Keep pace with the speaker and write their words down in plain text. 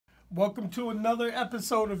Welcome to another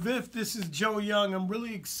episode of If. This is Joe Young. I'm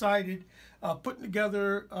really excited putting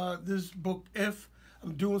together this book, If.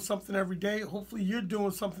 I'm doing something every day. Hopefully you're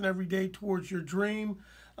doing something every day towards your dream.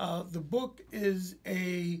 The book is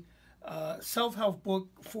a self-help book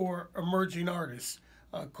for emerging artists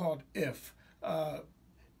called If.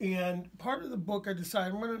 And part of the book I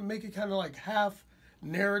decided I'm going to make it kind of like half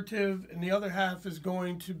narrative and the other half is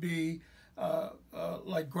going to be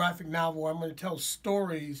like graphic novel. I'm going to tell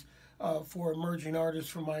stories for emerging artists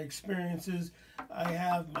from my experiences. I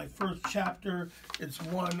have my first chapter. It's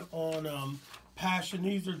one on passion.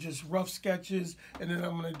 These are just rough sketches, and then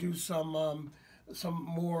I'm going to do some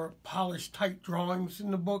more polished, tight drawings in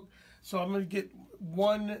the book. So I'm going to get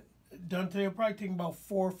one done today. It'll probably take about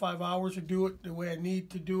 4 or 5 hours to do it the way I need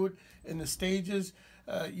to do it in the stages.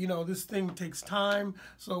 You know, this thing takes time.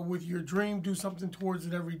 So with your dream, do something towards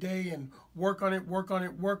it every day and work on it, work on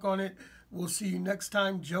it, work on it. We'll see you next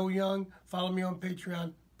time. Joe Young. Follow me on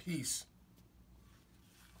Patreon. Peace.